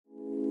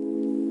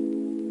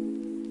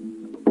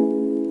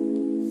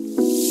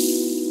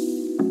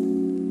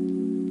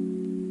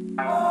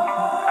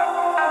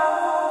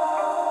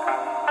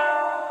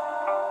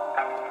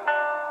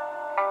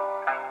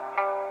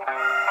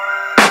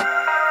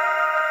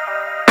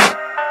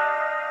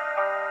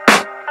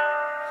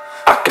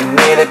Give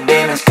me the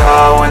demons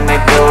call when they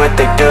do what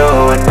they do.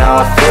 And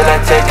now I feel like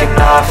taking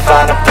off,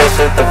 find a place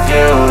with a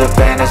view. The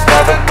pain is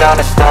never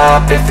gonna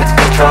stop if it's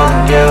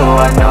controlling you.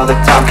 I know that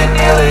time can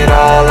heal it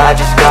all, I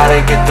just gotta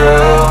get through.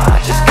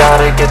 I just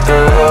gotta get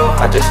through,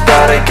 I just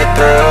gotta get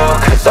through.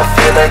 Cause I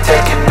feel like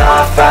taking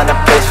off, find a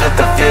place with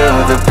a view.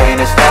 The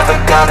pain is never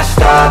gonna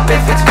stop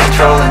if it's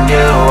controlling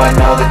you. I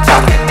know that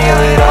time can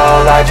heal it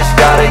all, I just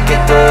gotta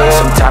get through.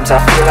 Sometimes I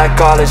feel like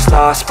all is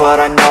lost,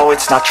 but I know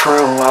it's not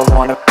true. I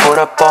wanna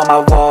put up all my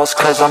walls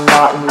cause I'm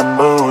not in the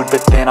mood,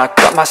 but then I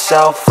cut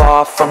myself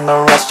off from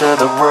the rest of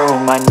the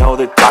room. I know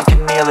that time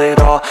can heal it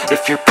all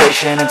if you're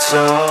patient and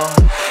soon.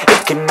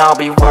 It can all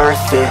be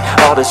worth it,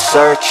 all the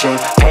searching.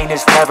 Pain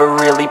is never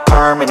really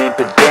permanent,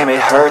 but damn it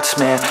hurts,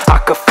 man. I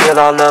could feel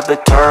all of the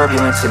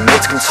turbulence and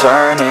it's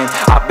concerning.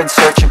 I've been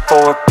searching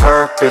for a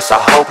purpose, I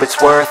hope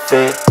it's worth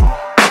it.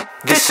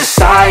 This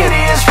society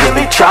is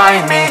really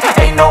trying me.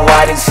 Ain't no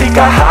hide and seek,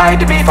 I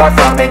hide to be far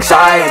from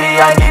anxiety.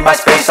 I need my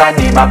space, I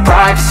need my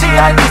privacy.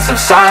 I need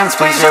some silence,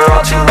 please, you're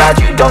all too loud.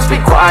 You don't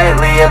speak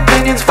quietly,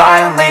 opinions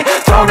violently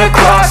thrown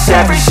across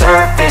every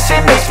surface.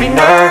 It makes me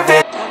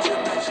nervous.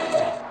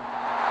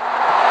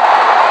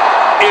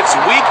 It's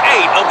week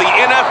 8 of the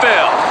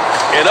NFL.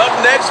 And up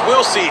next,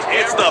 we'll see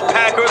it's the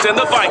Packers and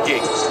the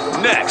Vikings.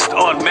 Next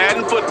on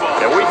Madden Football.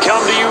 And we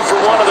come to you for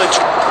one of the...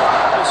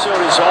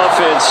 Minnesota's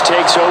offense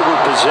takes over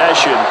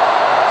possession.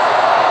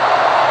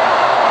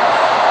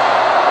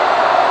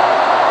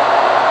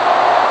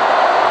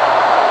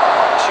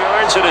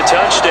 Yards and a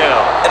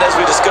touchdown. And as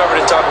we discovered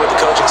in talking with the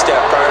coaching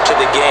staff prior to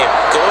the game,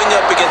 going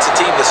up against a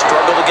team that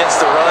struggled against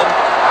the run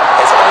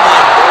has only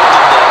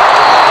emboldened them to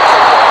run the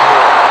football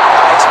more.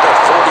 I expect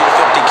 40 to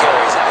 50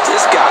 carries.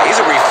 This guy, he's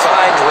a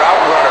refined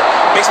route runner.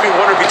 Makes me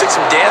wonder if he took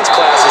some dance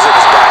classes in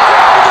his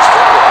background with his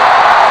football.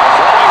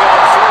 Running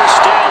on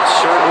first down,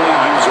 certainly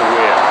use a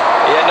win.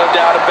 Yeah, no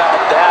doubt about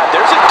that.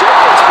 There's a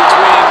difference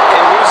between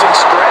a losing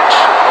stretch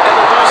and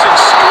a losing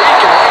streak.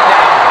 And right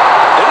now,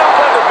 they're not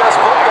playing their best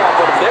football,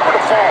 but if they were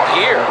to fall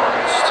here.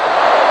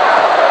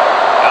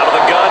 Out of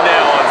the gun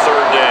now on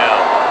third down.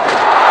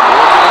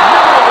 Look in the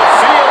middle of the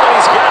field, and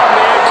he's got a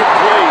man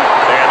complete.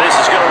 And this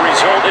is going to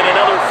result in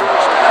another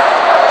first.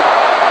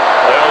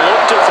 They'll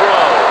look to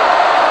throw.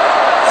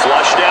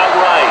 Flushed out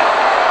right.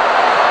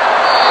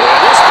 And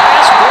this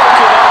pass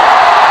broken up.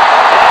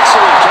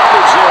 Excellent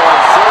coverage there on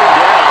third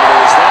down,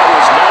 as that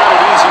was not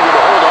an easy one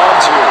to hold on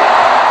to.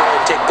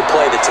 Take the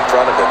play that's in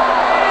front of him.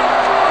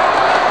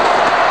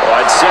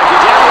 On second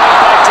down,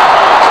 right back to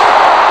Hunt.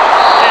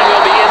 And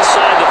we'll be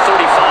inside the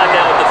 35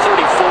 now at the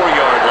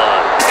 34-yard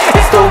line.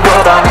 It's the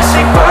world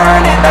honestly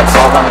burning, that's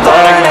all I'm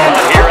learning.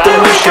 Hope that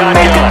we can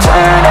make a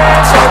turn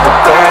and start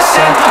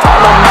reversing.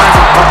 All our minds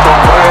will put the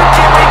work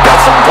in, we got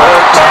some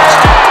work, man.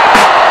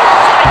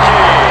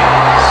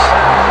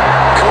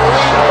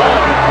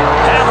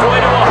 Halfway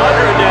to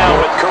 100 now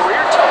with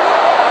career time.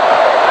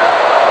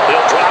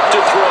 They'll drop to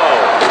throw.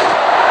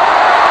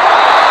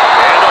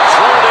 And a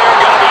throw there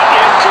going to be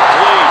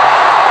incomplete.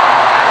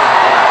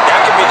 That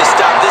could be the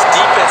stop this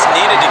defense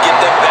needed to get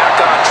them back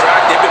on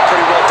track. They've been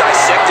pretty well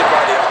dissected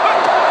by the...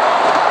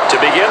 To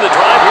begin the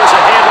drive, here's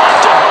a handoff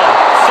to Hunt.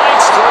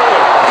 Fights through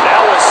it.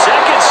 Now a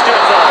second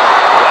stiff arm.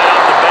 Right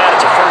off the bat,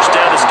 it's a first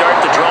down to start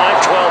the drive.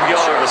 12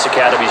 yards. Service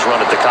academies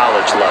run at the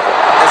college level.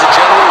 As a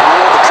general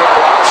rule, the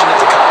triple option at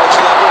the college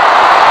level,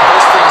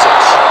 those things are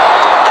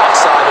called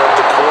outside of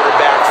the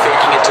quarterback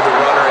faking it to the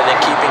runner and then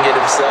keeping it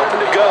himself. And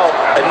to go,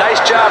 a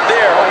nice job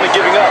there, only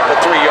giving up a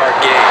 3-yard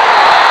gain.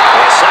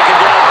 A second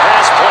down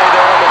pass play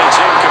there, but it's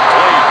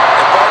incomplete.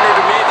 And partner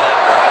to me, that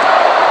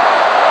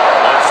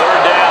on third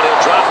down,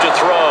 he'll drop to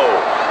throw.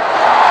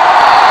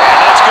 And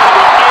that's going to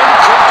be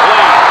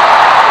incomplete.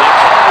 The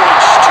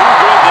coverage too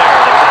good there.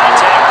 The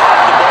contact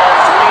popped the ball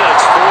free, and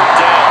it's fourth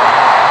down.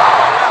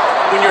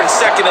 when you're in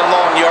second and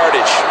long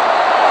yardage.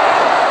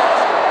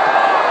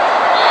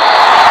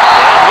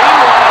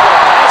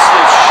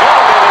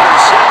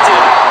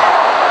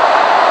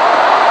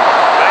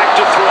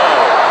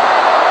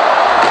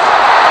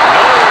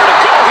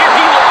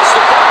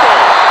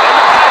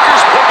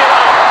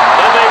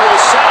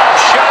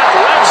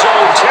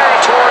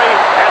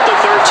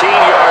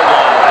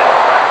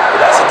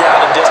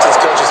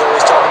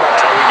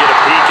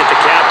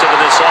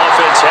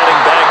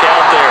 Heading back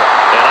out there.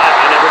 And I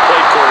never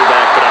played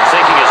quarterback, but I'm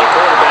thinking as a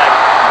quarterback,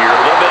 you're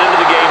a little bit into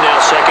the game now.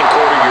 Second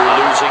quarter, you're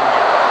losing.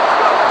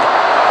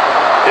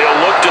 He'll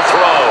look to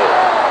throw.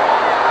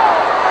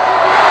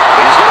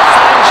 He's going to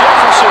find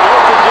Jefferson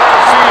open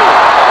downfield.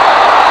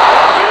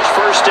 Here's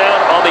first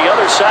down on the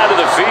other side of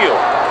the field.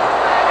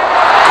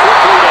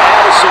 Quickly to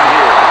Addison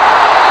here.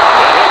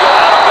 And he'll go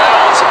out of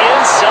bounds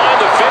inside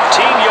the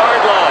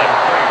 15-yard line.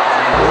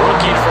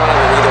 Rookie in front of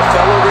him, either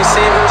fellow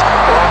receivers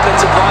or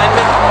offensive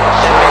linemen.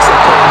 That makes it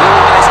put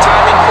really nice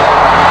timing.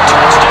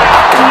 Touchdown.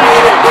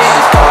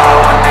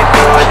 When they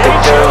do what they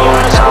do,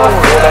 and now I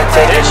feel like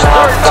taking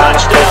off. Find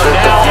a place with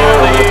the view.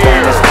 The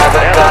pain is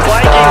never gonna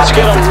stop. If it's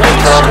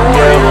controlling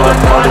you, I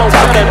know that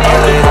time can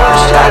heal it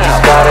all. I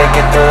just gotta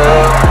get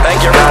through.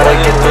 Thank you,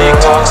 everybody in the league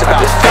talks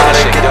about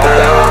finishing, don't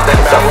they?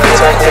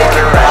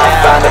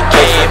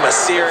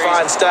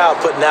 fine style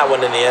putting that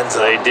one in the end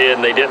zone. They did,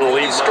 and they didn't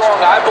leave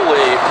Strong, I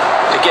believe,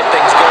 to get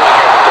things going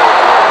here in the third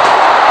quarter.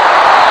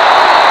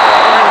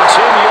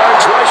 10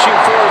 yards rushing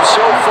for him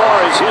so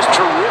far is his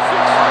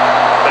terrific.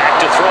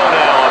 Back to throw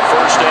now on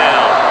first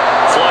down.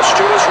 Flush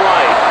to his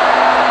right.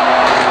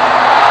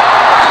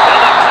 Now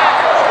the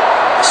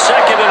Packers.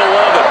 2nd and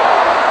 11.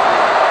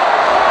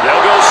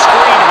 They'll go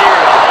screen here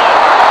to Hunt.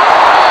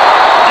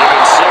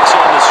 Giving 6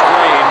 on the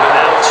screen, but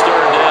now it's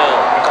 3rd down.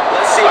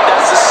 Let's see if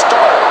that's the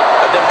start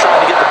of them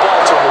trying to get the ball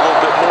to him a little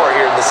bit more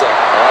here in the second.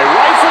 All right,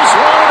 rifles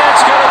one, and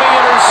that's going to be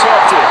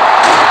intercepted.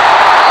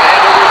 And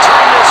the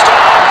return this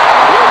time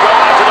will go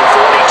out to the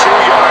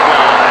 42-yard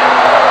line.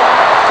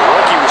 The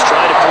rookie was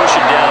trying to push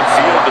it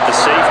downfield, but the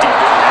safety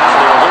now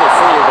they're a little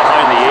further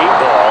behind the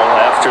 8-ball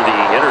after the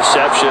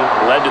interception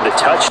led to the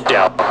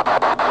touchdown.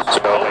 So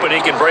hoping he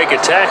can break a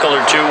tackle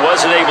or two.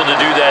 Wasn't able to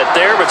do that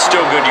there, but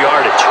still good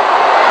yardage.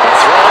 The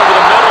throw over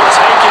the middle,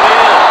 taken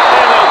in,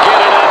 and they'll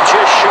get it up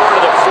just short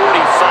of the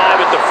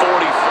 45 at the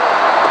 40.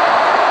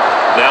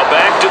 Now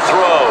back to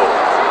throw.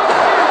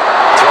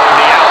 Throwing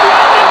the out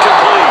route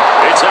incomplete.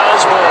 It's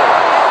Osborne.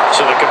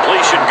 So the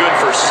completion good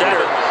for 7.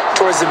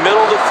 Towards the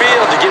middle of the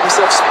field to give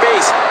himself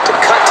space to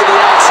cut to the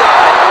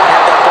outside and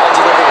have that ball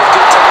delivered with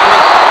good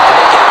timing, and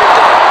they got it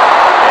done.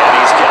 And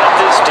he's got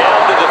this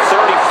down to the 35.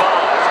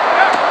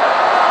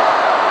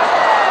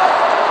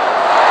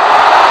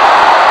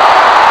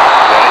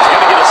 And he's going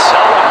to get a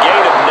solid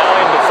gain of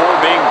 9 before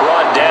being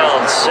brought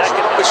down.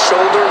 Second. Up his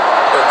shoulder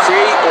or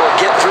create or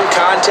get through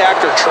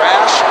contact or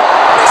trash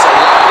makes it a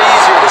lot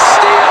easier to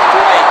stay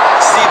upright,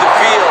 see the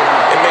field,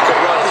 and make a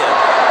run in.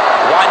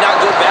 Why not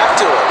go back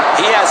to it?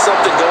 He has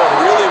something going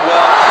really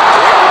well.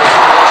 Great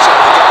motion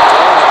of the guy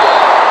throwing the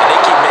ball, and they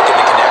keep making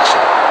the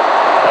connection.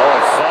 Oh,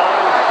 and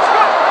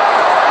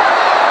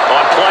 5.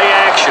 On play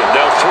action,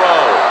 they'll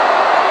throw.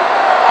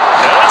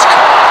 Now it's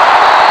caught.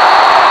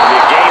 It'll be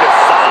a gain of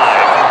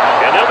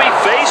 5. And they'll be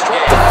faced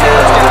with The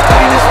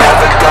pain is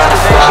never gonna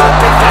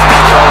stop if it's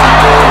controlling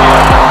you.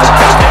 I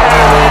just can't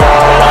do it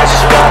all, I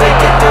just gotta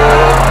get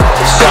through.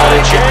 Just gotta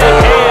get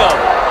through.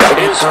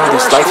 His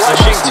first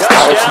rushing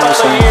touchdown of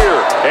the year.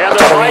 And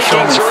the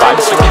Vikings are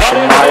able to cut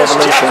into this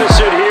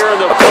deficit here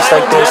in the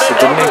final minute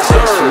of the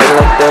third.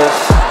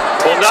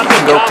 Well,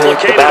 nothing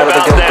complicated about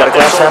that.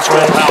 That's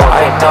ultimate power.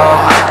 I know.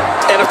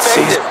 And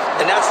effective.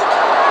 And that's the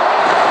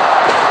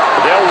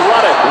They'll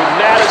run it with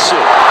Madison.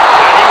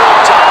 And he will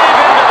dive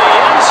into the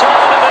end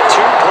zone, and the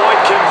 2-point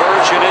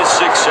conversion is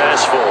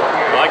successful.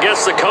 Well, I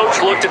guess the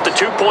coach looked at the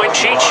 2-point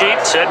cheat sheet,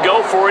 said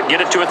go for it, get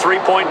it to a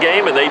 3-point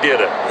game, and they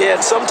did it. Yeah,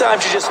 and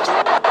sometimes you just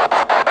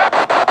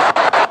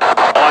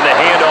On the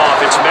handoff,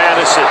 it's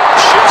Madison.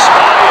 Shifts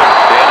by him.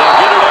 And they'll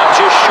get it up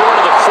just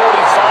short of the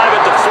 45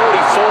 at the 44.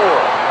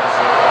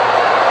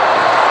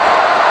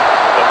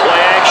 The play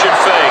action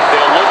fake.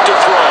 They'll look to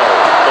throw.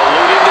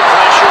 Eluding the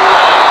pressure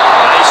right.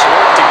 Nice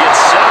work to get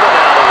 7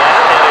 out of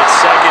that, and it's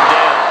 2nd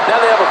down. now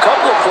they have a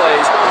couple of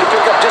plays to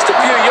pick up just a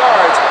few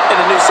yards and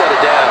a new set of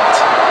downs.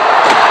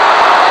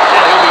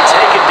 And he'll be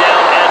taken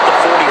down at the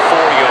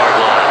 44-yard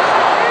line.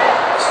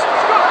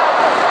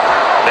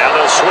 Now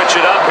they'll switch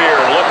it up here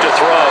and look to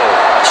throw.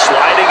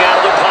 Sliding out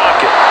of the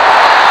pocket.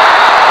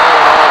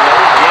 No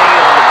gain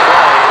on the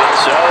play.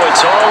 So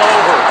it's all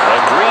over. A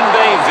Green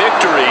Bay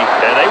victory,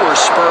 and they were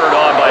spurred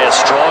on by a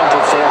strong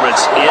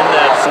performance in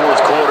that 4th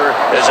quarter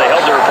as they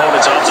held their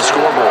opponents off the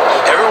scoreboard.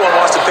 Everyone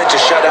wants to pitch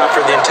a shutout for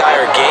the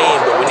entire game,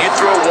 but when you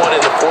throw one in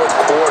the 4th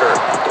quarter,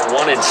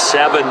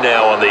 1-7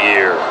 now on the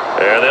year.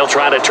 And they'll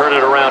try to turn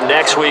it around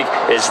next week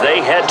as they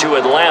head to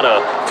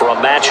Atlanta for a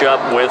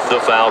matchup with the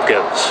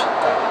Falcons.